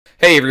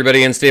Hey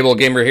everybody, Unstable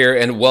Gamer here,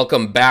 and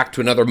welcome back to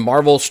another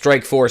Marvel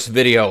Strike Force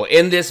video.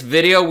 In this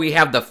video, we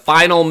have the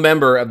final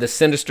member of the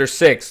Sinister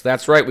Six.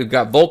 That's right, we've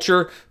got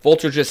Vulture.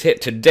 Vulture just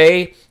hit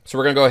today, so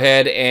we're going to go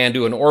ahead and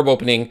do an orb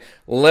opening,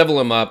 level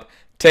him up,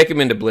 take him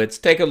into Blitz,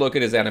 take a look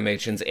at his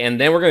animations, and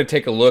then we're going to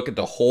take a look at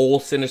the whole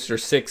Sinister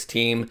Six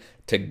team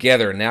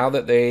together now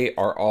that they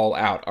are all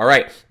out. All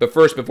right, but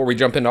first, before we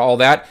jump into all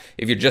that,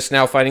 if you're just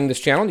now finding this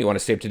channel and you want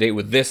to stay up to date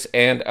with this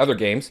and other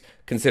games,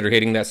 consider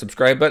hitting that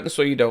subscribe button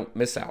so you don't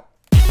miss out.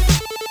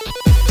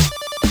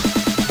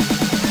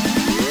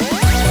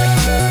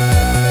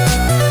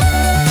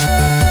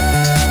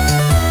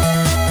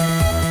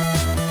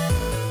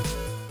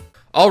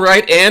 All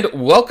right, and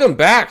welcome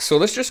back. So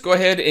let's just go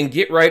ahead and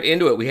get right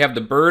into it. We have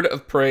the Bird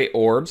of Prey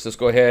orbs. Let's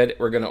go ahead.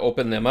 We're going to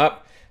open them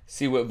up,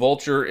 see what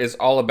Vulture is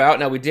all about.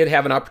 Now, we did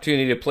have an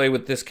opportunity to play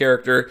with this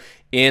character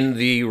in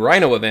the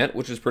Rhino event,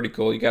 which is pretty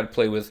cool. You got to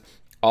play with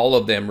all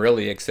of them,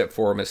 really, except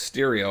for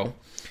Mysterio.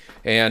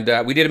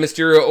 And we did a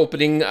Mysterio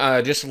opening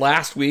just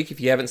last week. If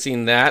you haven't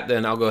seen that,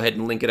 then I'll go ahead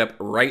and link it up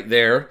right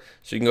there,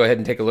 so you can go ahead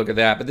and take a look at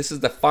that. But this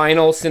is the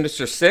final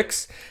Sinister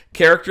Six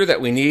character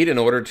that we need in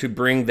order to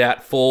bring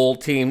that full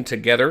team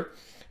together.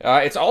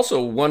 It's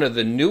also one of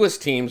the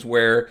newest teams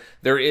where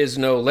there is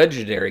no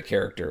legendary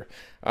character.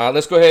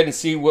 Let's go ahead and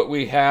see what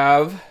we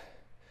have.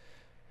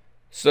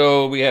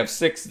 So we have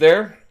 6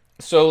 there.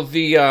 So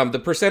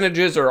the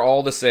percentages are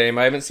all the same.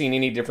 I haven't seen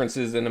any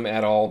differences in them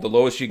at all. The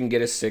lowest you can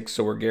get is 6,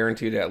 so we're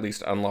guaranteed to at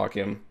least unlock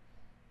him.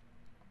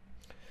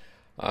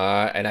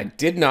 And I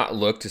did not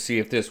look to see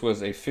if this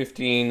was a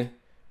 15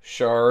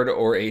 shard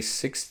or a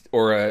 6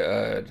 or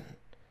a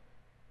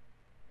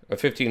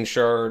 15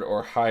 shard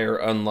or higher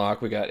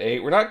unlock. We got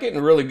 8. We're not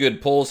getting really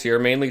good pulls here.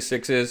 Mainly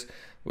 6s.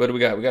 What do we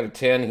got? We got a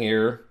 10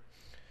 here.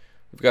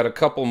 We've got a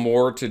couple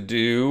more to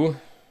do.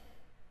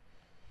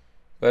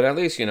 But at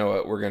least, you know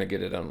what, we're going to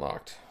get it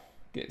unlocked.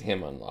 Get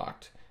him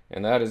unlocked.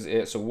 And that is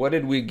it. So what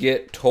did we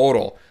get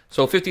total?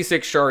 So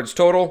 56 shards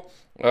total.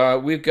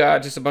 We've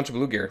got just a bunch of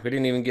blue gear. We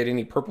didn't even get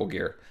any purple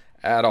gear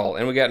at all.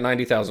 And we got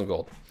 90,000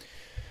 gold.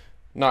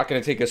 Not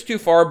going to take us too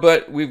far,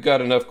 but we've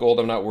got enough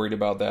gold. I'm not worried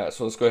about that.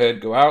 So let's go ahead,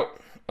 go out,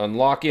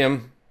 unlock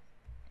him.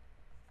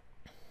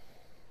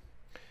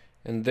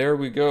 And there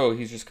we go.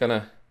 He's just kind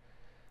of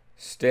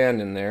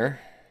standing there.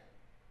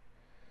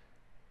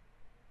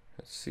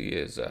 Let's see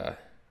his...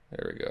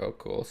 There we go.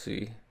 Cool.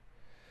 See.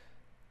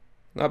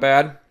 Not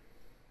bad.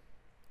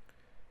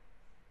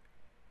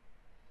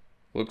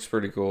 Looks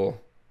pretty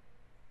cool.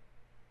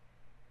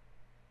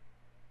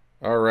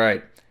 All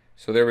right.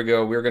 So there we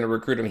go. We're going to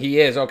recruit him.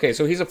 He is. Okay,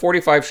 so he's a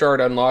 45 shard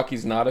unlock.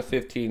 He's not a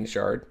 15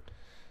 shard.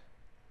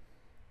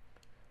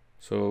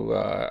 So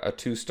a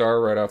 2-star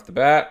right off the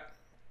bat.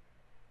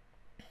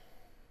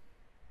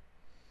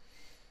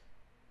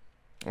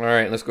 All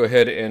right, let's go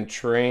ahead and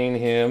train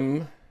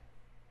him.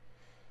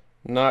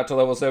 Not to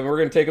level 7. We're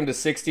going to take him to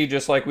 60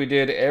 just like we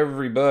did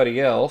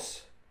everybody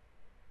else.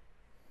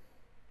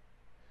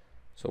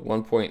 So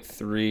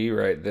 1.3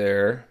 right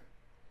there.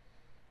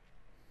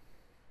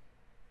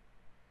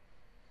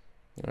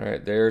 All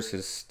right, there's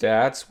his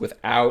stats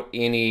without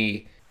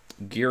any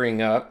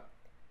gearing up.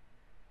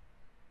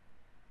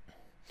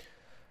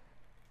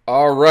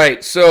 All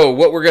right, so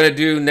what we're going to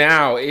do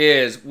now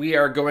is we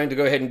are going to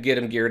go ahead and get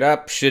him geared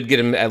up. Should get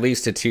him at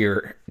least to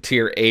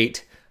tier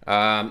 8.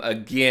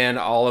 Again,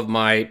 all of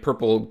my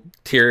purple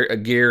gear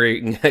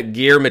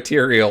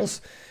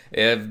materials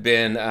have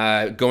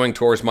been going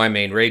towards my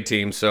main raid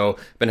team, so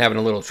I've been having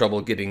a little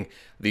trouble getting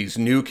these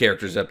new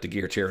characters up to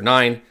gear tier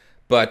 9.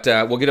 But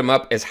we'll get them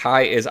up as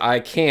high as I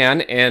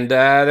can, and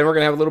then we're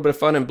going to have a little bit of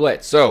fun in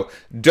Blitz. So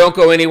don't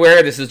go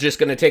anywhere. This is just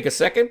going to take a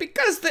second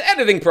because the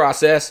editing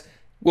process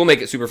will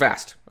make it super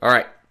fast. All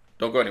right,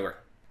 don't go anywhere.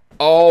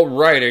 All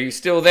right, are you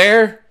still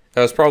there?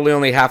 That was probably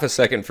only half a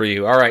second for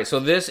you. All right, so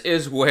this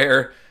is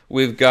where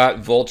we've got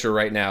Vulture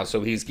right now.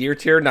 So he's gear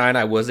tier 9.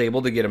 I was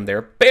able to get him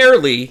there.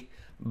 Barely,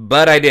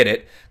 but I did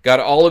it. Got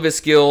all of his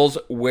skills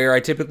where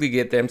I typically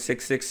get them,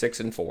 6, 6, 6,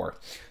 and 4.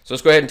 So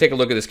let's go ahead and take a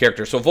look at this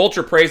character. So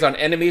Vulture preys on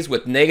enemies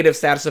with negative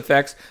status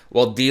effects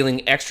while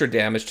dealing extra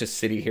damage to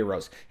city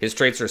heroes. His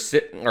traits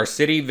are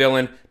City,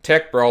 Villain,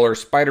 Tech Brawler,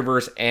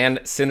 Spider-Verse, and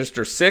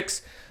Sinister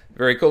Six.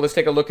 Very cool. Let's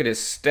take a look at his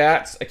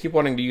stats. I keep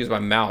wanting to use my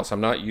mouse.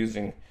 I'm not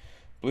using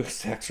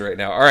BlueStacks right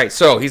now. All right,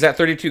 so he's at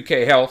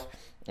 32k health.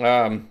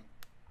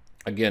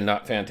 Again,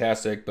 not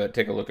fantastic, but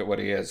take a look at what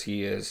he is.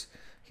 He's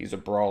a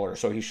brawler,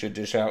 so he should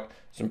dish out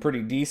some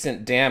pretty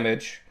decent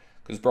damage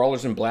because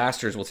brawlers and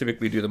blasters will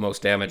typically do the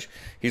most damage.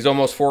 He's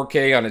almost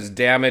 4k on his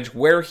damage.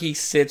 Where he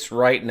sits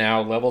right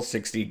now, level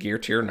 60, gear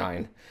tier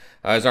 9.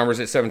 His armor's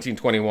at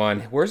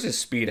 1721. Where's his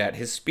speed at?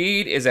 His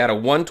speed is at a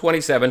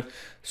 127,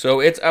 so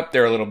it's up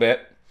there a little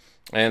bit.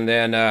 And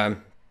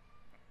then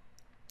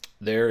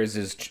there is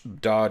his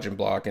dodge and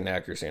block and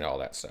accuracy and all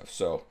that stuff.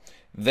 So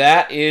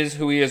that is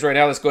who he is right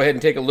now. Let's go ahead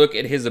and take a look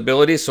at his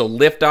abilities. So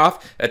lift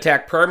off,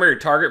 attack primary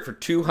target for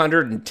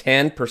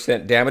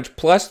 210% damage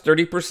plus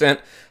 30%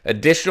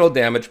 additional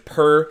damage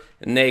per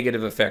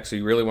negative effect. So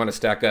you really want to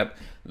stack up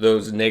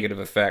those negative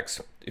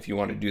effects if you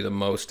want to do the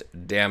most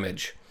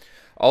damage.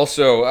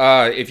 Also,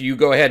 if you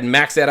go ahead and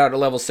max that out at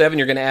level 7,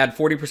 you're going to add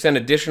 40%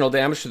 additional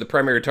damage to the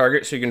primary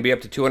target, so you're going to be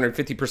up to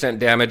 250%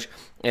 damage,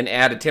 and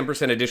add a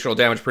 10% additional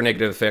damage per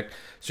negative effect,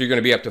 so you're going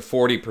to be up to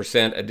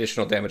 40%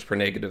 additional damage per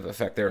negative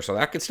effect there. So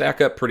that could stack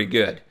up pretty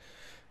good.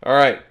 All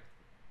right.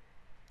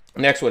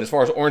 Next one, as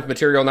far as orange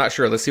material, not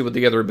sure. Let's see what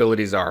the other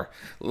abilities are.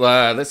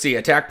 Let's see,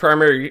 attack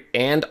primary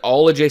and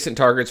all adjacent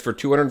targets for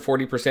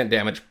 240%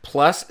 damage,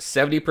 plus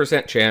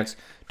 70% chance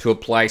to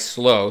apply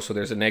slow, so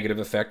there's a negative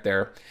effect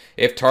there.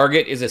 If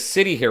target is a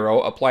city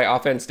hero, apply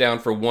offense down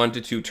for 1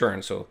 to 2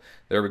 turns. So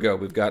there we go.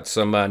 We've got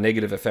some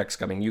negative effects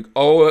coming. You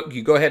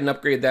go ahead and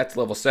upgrade that to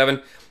level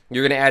 7.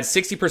 You're going to add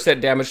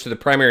 60% damage to the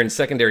primary and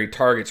secondary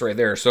targets right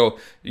there. So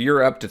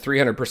you're up to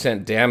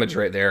 300% damage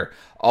right there.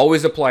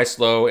 Always apply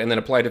slow, and then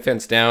apply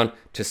defense down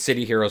to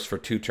city heroes for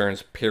 2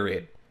 turns,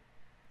 period.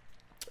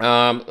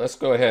 Let's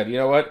go ahead. You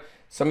know what?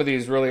 Some of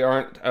these really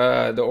aren't,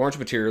 the orange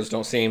materials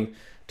don't seem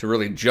to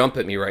really jump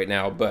at me right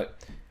now, but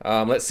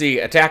let's see.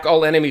 Attack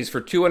all enemies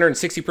for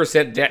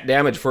 260%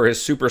 damage for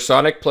his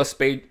supersonic plus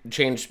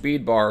change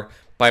speed bar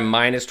by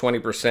minus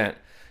 20%.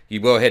 You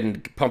go ahead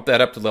and pump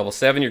that up to level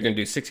 7. You're going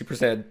to do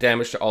 60%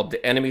 damage to all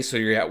the enemies, so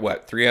you're at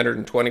what,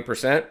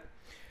 320%?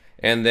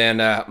 And then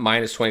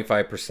minus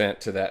 25%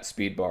 to that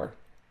speed bar.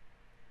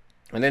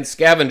 And then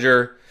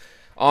Scavenger,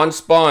 on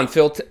spawn,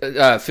 fill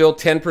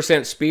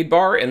 10% speed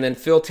bar, and then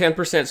fill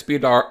 10%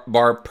 speed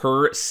bar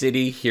per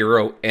city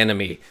hero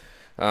enemy.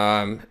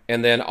 And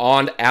then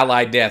on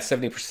ally death,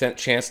 70%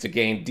 chance to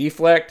gain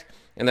deflect.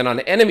 And then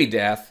on enemy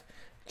death,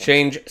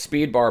 change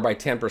speed bar by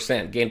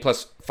 10%. Gain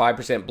plus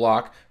 5%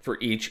 block for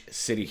each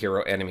city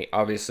hero enemy.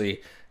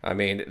 Obviously, I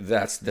mean,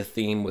 that's the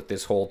theme with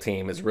this whole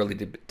team, is really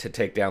to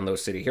take down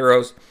those city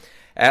heroes.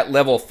 At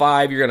level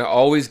 5, you're going to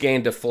always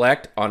gain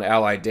deflect on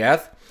ally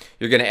death.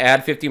 You're going to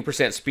add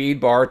 15% speed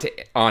bar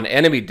on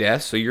enemy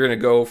death. So you're going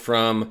to go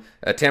from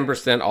a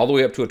 10% all the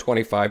way up to a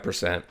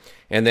 25%.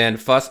 And then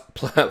plus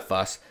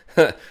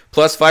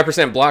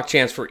 5% block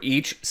chance for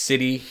each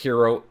city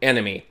hero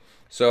enemy.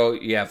 So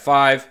you have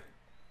 5.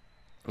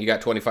 You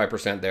got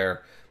 25%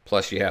 there.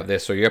 Plus you have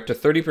this. So you're up to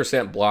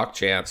 30% block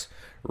chance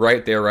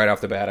right there, right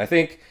off the bat. I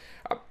think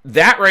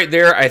that right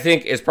there, I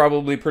think, is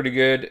probably pretty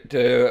good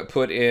to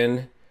put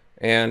in.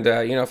 And,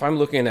 you know, if I'm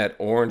looking at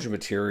orange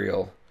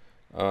material,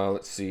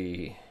 let's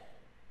see.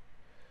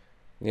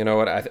 You know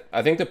what?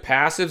 I think the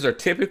passives are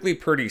typically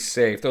pretty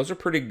safe. Those are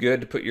pretty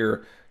good to put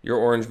your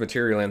orange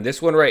material in.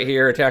 This one right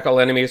here, attack all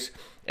enemies,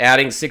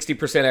 adding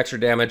 60% extra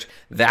damage.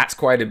 That's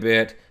quite a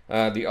bit.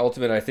 The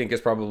ultimate, I think,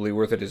 is probably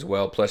worth it as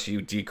well. Plus,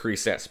 you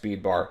decrease that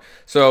speed bar.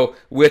 So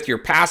with your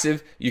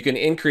passive, you can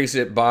increase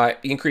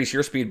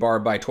your speed bar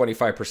by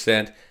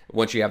 25%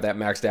 once you have that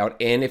maxed out.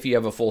 And if you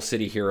have a full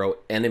city hero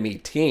enemy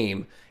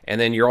team, and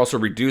then you're also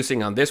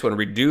reducing on this one,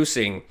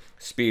 reducing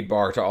speed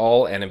bar to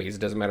all enemies. It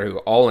doesn't matter who,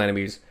 all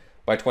enemies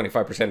by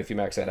 25% if you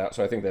max that out.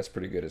 So I think that's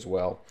pretty good as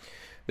well.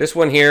 This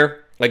one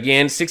here,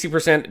 again,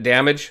 60%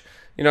 damage.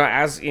 You know,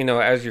 as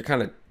you're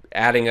kind of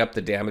adding up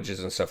the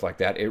damages and stuff like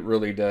that, it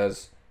really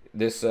does.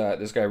 This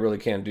guy really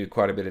can do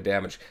quite a bit of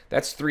damage.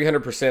 That's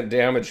 300%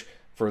 damage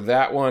for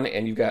that one,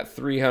 and you've got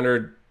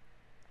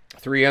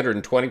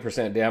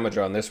 320% damage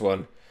on this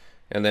one.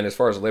 And then as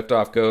far as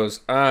liftoff goes,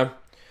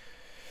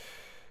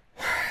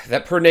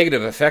 that per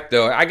negative effect,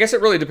 though, I guess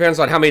it really depends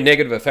on how many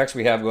negative effects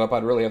we have go up.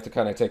 I'd really have to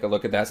kind of take a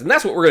look at that. And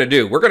that's what we're going to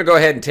do. We're going to go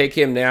ahead and take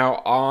him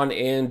now on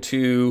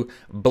into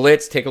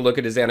Blitz, take a look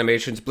at his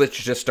animations. Blitz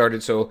just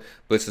started, so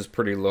Blitz is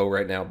pretty low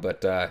right now,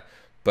 but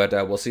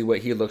we'll see what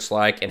he looks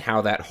like and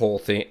how that whole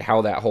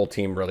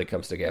team really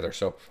comes together.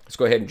 So let's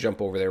go ahead and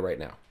jump over there right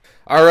now.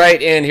 All right,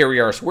 and here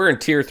we are. So we're in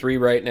Tier 3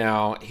 right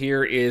now.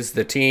 Here is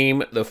the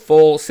team, the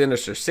full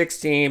Sinister Six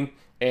team,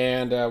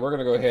 and we're going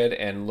to go ahead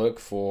and look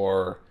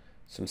for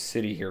some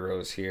city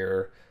heroes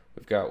here.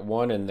 We've got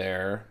one in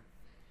there.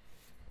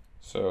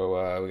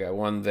 So we got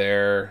one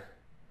there.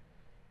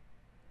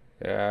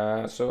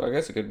 Yeah, so I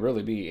guess it could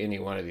really be any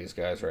one of these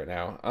guys right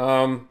now.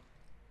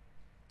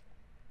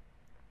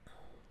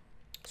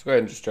 Let's go ahead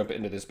and just jump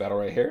into this battle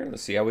right here and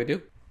let's see how we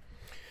do.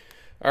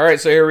 All right,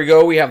 so here we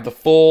go. We have the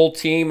full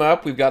team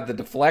up. We've got the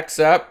deflects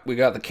up. We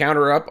got the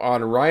counter up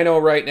on Rhino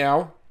right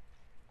now.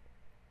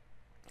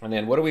 And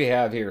then what do we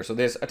have here? So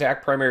this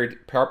attack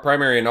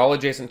primary and all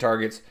adjacent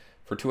targets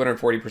for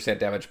 240%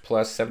 damage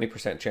plus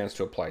 70% chance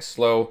to apply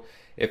slow.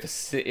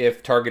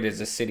 If target is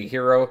a city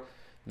hero,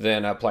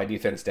 then apply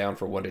defense down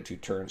for 1 to 2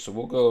 turns. So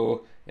we'll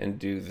go and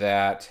do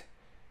that.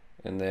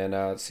 And then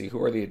let's see,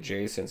 who are the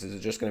adjacents? Is it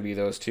just going to be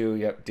those two?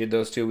 Yep, did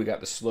those two. We got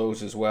the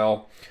slows as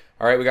well.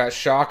 All right, we got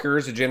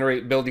shockers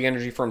to build the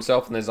energy for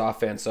himself and his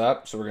offense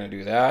up. So we're going to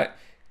do that.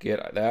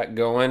 Get that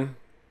going.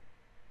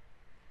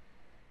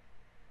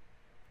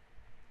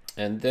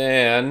 And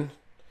then,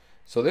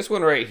 so this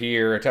one right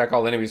here, attack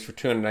all enemies for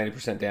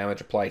 290%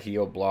 damage, apply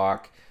heal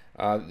block.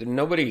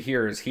 Nobody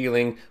here is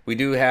healing. We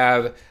do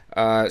have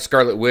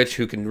Scarlet Witch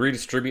who can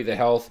redistribute the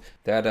health.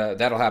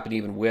 That'll happen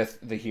even with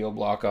the heal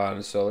block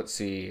on. So let's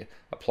see,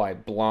 apply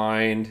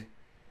blind.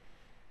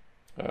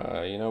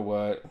 You know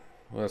what?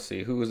 Let's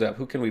see, who is that?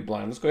 Who can we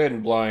blind? Let's go ahead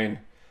and blind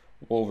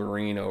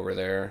Wolverine over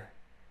there.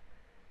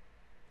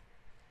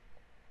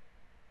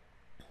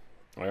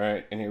 All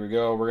right, and here we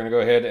go. We're going to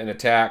go ahead and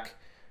attack.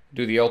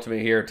 Do the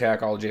ultimate here.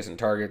 Attack all adjacent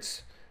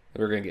targets.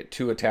 We're going to get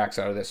 2 attacks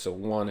out of this, so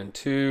 1 and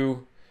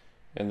 2.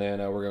 And then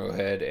we're going to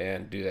go ahead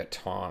and do that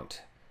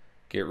taunt.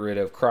 Get rid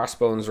of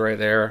Crossbones right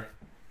there.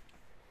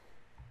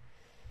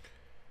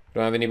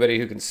 Don't have anybody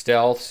who can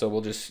stealth, so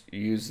we'll just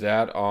use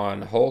that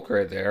on Hulk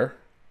right there.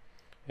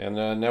 And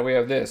now we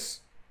have this.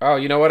 Oh,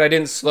 you know what? I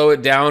didn't slow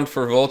it down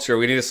for Vulture.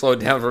 We need to slow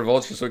it down for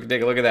Vulture so we can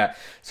take a look at that.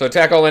 So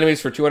attack all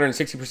enemies for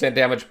 260%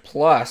 damage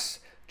plus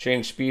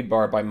change speed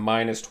bar by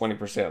minus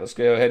 20%. Let's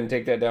go ahead and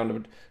take that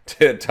down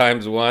to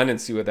 ×1 and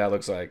see what that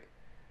looks like.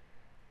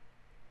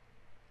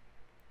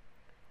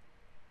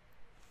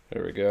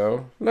 There we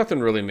go.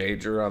 Nothing really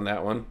major on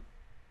that one.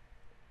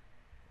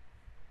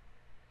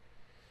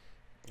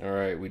 All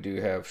right, we do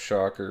have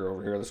Shocker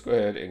over here. Let's go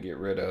ahead and get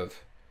rid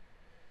of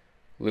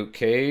Luke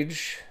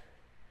Cage.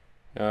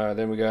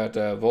 Then we got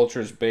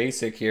Vulture's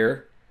basic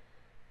here.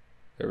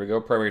 There we go.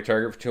 Primary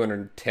target for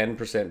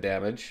 210%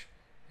 damage.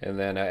 And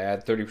then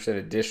add 30%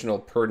 additional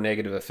per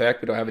negative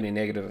effect. We don't have any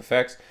negative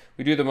effects.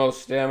 We do the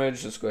most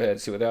damage. Let's go ahead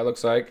and see what that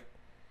looks like.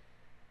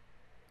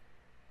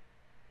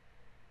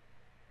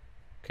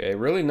 Okay,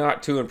 really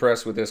not too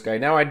impressed with this guy.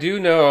 Now, I do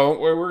know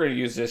we're going to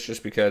use this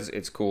just because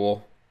it's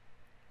cool.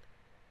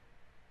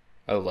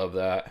 I love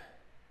that.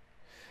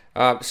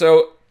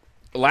 So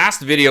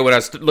last video when I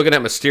was looking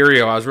at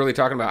Mysterio, I was really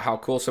talking about how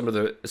cool some of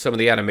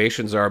the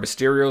animations are.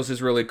 Mysterio's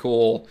is really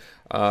cool,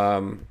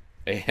 and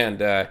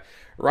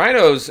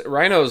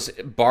Rhino's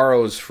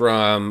borrows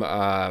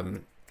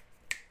from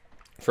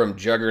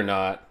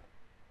Juggernaut.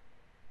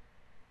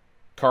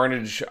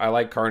 Carnage, I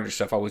like Carnage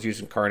stuff. I was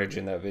using Carnage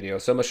in that video.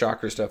 Some of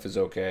Shocker stuff is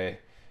okay,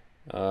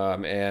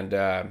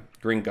 and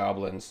Green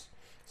Goblin's,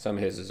 some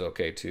of his is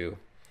okay too.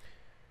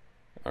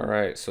 All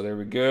right, so there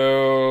we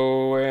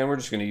go, and we're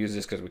just going to use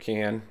this because we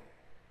can.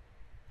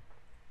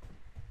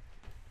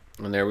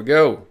 And there we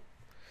go.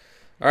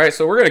 All right,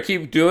 so we're going to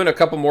keep doing a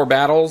couple more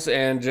battles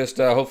and just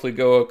hopefully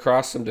go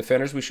across some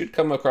defenders. We should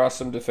come across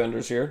some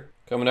defenders here.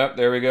 Coming up,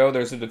 there we go.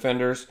 There's the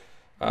defenders.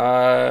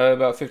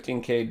 About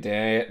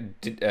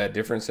 15k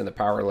difference in the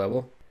power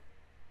level.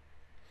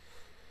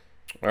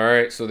 All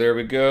right, so there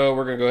we go.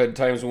 We're going to go ahead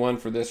and ×1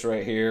 for this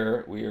right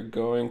here. We are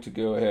going to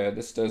go ahead.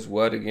 This does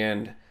what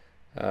again?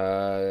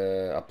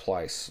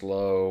 Apply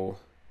slow.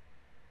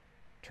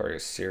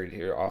 Target series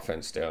here.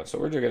 Offense down. So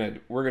we're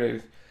gonna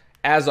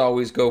as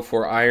always go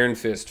for Iron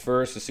Fist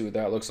first to see what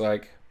that looks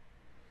like.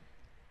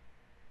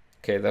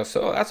 Okay,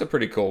 so that's a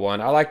pretty cool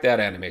one. I like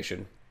that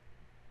animation.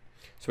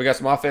 So we got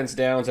some offense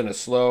downs and a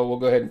slow. We'll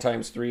go ahead and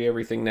 ×3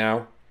 everything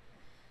now.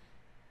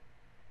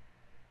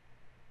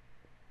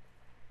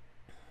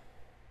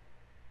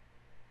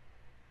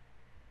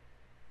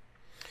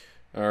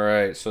 All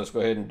right, so let's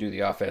go ahead and do the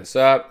offense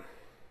up.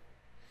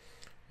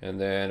 And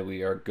then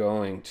we are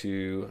going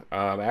to,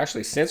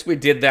 actually, since we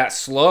did that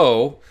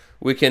slow,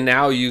 we can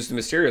now use the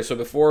Mysterio. So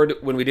before,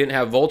 when we didn't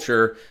have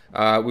Vulture,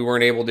 we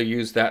weren't able to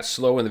use that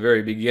slow in the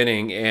very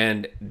beginning,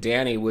 and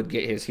Danny would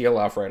get his heal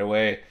off right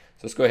away.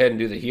 So let's go ahead and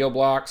do the heal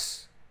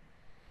blocks.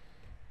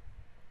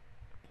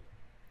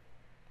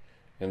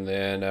 And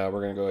then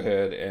we're going to go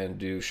ahead and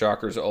do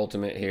Shocker's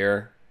ultimate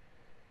here.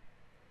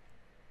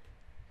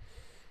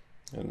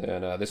 And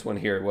then this one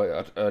here,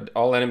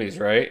 all enemies,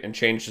 right? And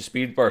change the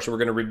speed bar. So we're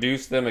going to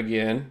reduce them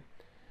again.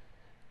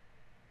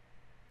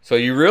 So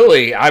you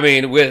really, I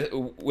mean,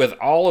 with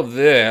all of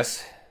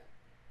this,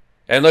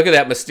 and look at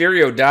that,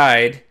 Mysterio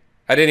died.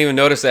 I didn't even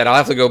notice that. I'll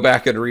have to go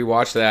back and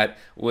rewatch that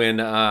when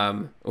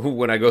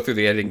I go through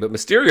the editing. But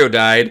Mysterio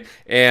died,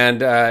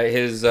 and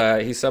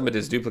he summoned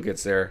his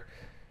duplicates there.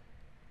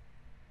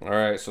 All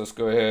right, so let's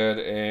go ahead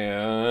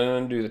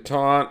and do the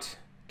taunt.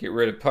 Get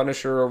rid of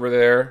Punisher over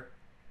there.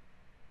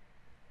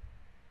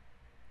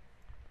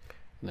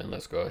 And then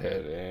let's go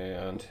ahead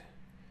and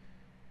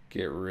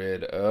get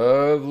rid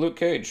of Luke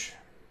Cage.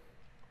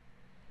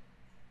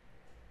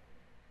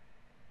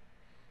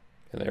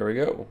 And there we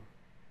go.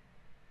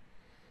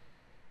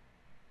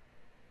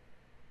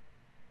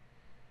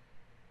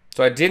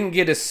 So I didn't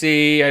get to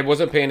see, I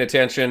wasn't paying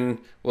attention.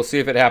 We'll see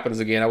if it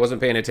happens again. I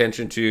wasn't paying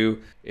attention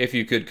to if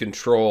you could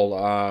control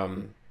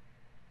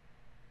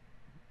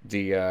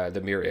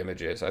the mirror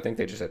images. I think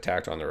they just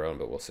attacked on their own,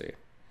 but we'll see.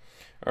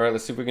 All right,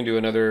 let's see if we can do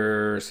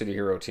another City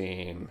Hero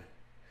team.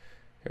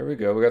 Here we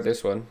go. We got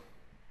this one.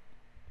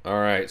 All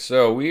right,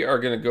 so we are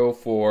going to go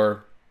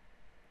for,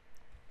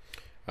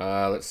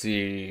 let's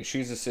see,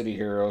 she's a City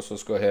Hero, so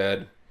let's go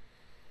ahead.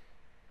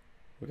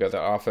 We got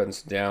the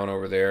offense down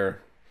over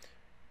there.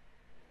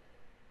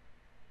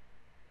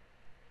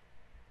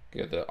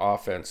 Get the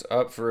offense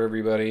up for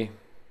everybody.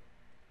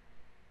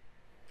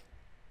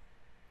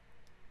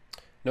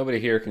 Nobody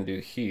here can do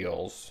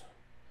heals.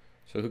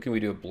 So who can we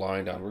do a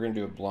blind on? We're going to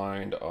do a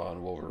blind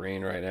on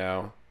Wolverine right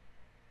now.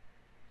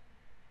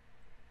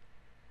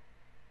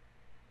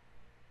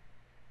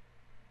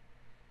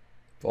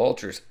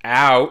 Vulture's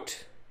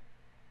out.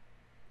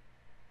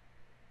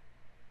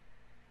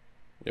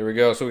 There we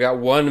go. So we got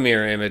one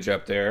mirror image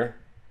up there.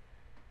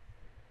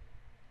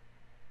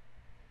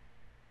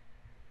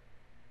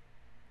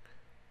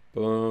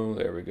 Boom.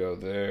 There we go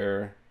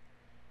there.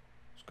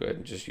 Let's go ahead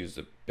and just use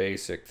the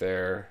basic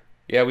there.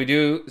 Yeah, we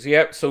do.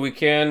 Yep, so we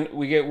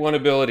get one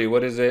ability.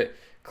 What is it?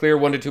 Clear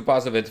 1 to 2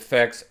 positive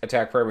effects,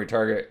 attack primary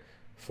target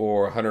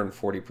for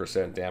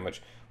 140%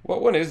 damage.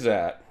 What one is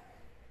that?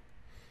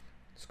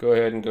 Let's go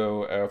ahead and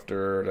go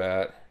after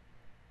that.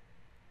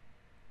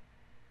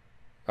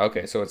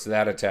 Okay, so it's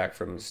that attack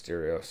from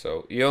Mysterio.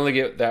 So you only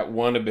get that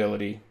one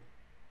ability.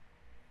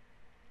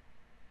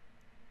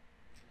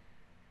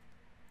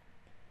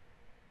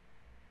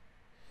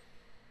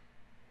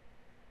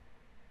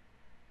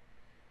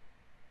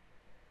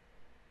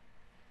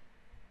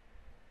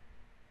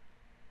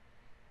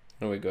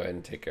 And we go ahead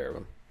and take care of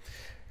him.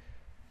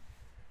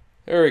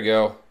 There we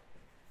go.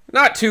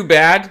 Not too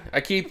bad.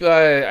 I keep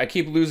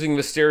losing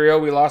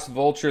Mysterio. We lost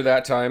Vulture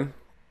that time.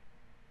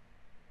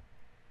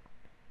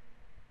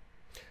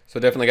 So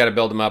definitely got to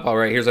build him up. All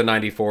right, here's a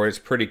 94. It's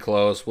pretty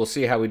close. We'll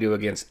see how we do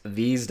against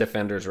these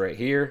defenders right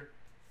here.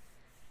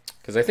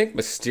 Because I think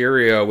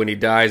Mysterio, when he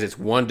dies, it's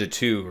 1 to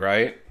 2,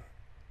 right?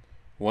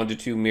 1 to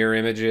 2 mirror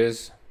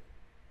images.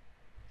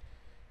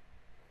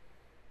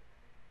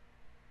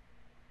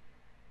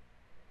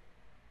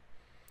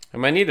 I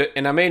may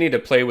need to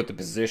play with the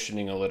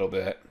positioning a little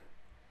bit.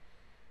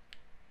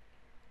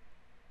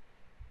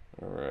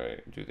 All right,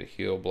 do the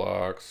heal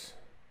blocks.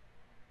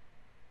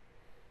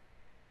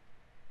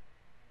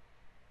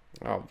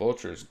 Oh,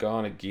 Vulture's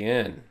gone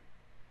again.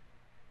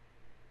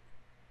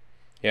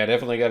 Yeah,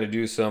 definitely got to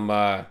do some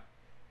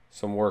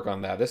work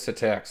on that. This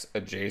attacks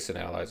adjacent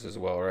allies as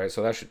well, right?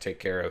 So that should take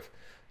care of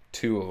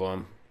 2 of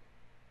them.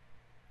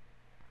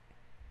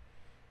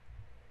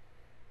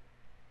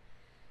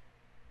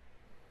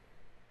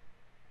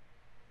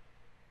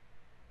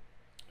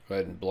 Go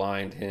ahead and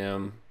blind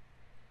him.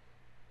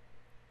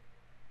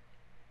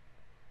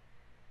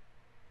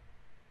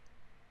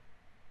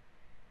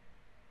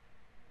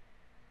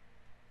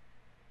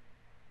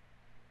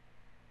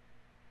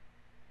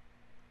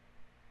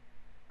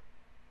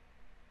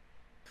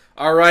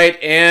 All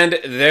right, and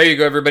there you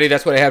go, everybody.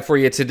 That's what I had for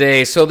you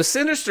today. So the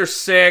Sinister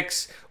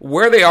Six,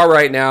 where they are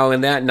right now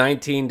in that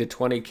 19 to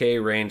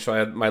 20K range.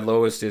 So my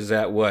lowest is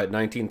at what,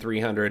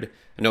 19,300?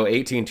 No,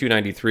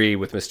 18,293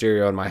 with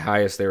Mysterio, and my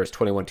highest there is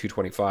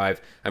 21,225.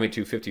 I mean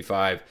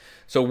 255.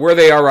 So where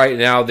they are right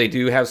now, they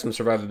do have some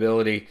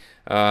survivability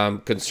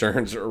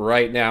concerns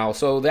right now.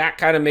 So that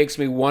kind of makes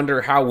me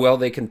wonder how well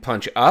they can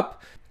punch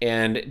up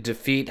and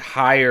defeat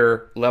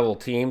higher level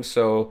teams.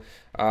 So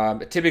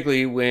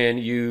typically when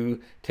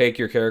you take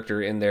your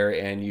character in there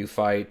and you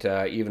fight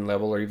even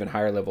level or even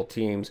higher level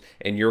teams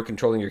and you're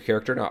controlling your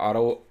character, not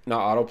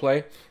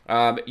autoplay,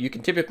 you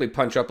can typically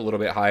punch up a little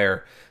bit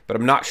higher. But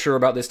I'm not sure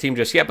about this team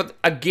just yet. But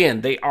again,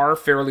 they are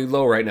fairly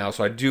low right now,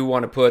 so I do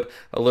want to put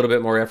a little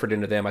bit more effort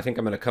into them. I think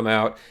I'm going to come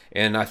out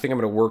and I think I'm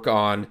going to work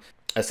on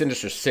a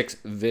Sinister Six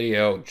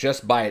video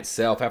just by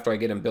itself after I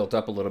get them built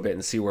up a little bit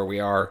and see where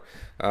we are,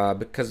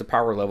 because the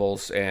power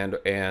levels and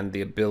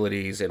the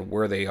abilities and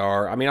where they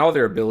are. I mean, all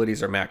their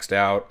abilities are maxed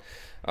out.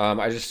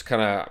 I just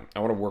I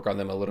want to work on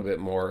them a little bit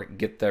more,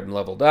 get them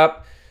leveled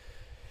up,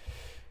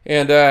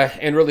 and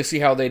really see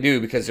how they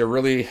do, because they're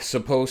really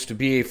supposed to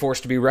be a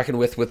force to be reckoned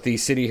with the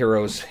city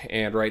heroes.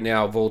 And right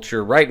now,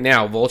 Vulture and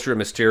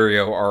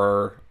Mysterio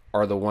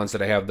are the ones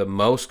that I have the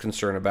most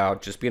concern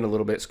about, just being a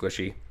little bit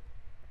squishy.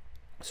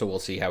 So we'll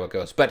see how it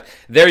goes. But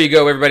there you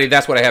go, everybody.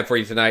 That's what I have for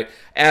you tonight.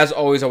 As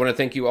always, I want to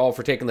thank you all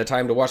for taking the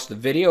time to watch the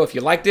video. If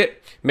you liked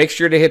it, make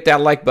sure to hit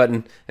that like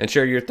button and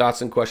share your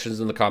thoughts and questions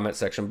in the comment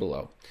section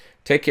below.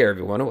 Take care,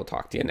 everyone, and we'll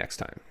talk to you next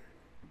time.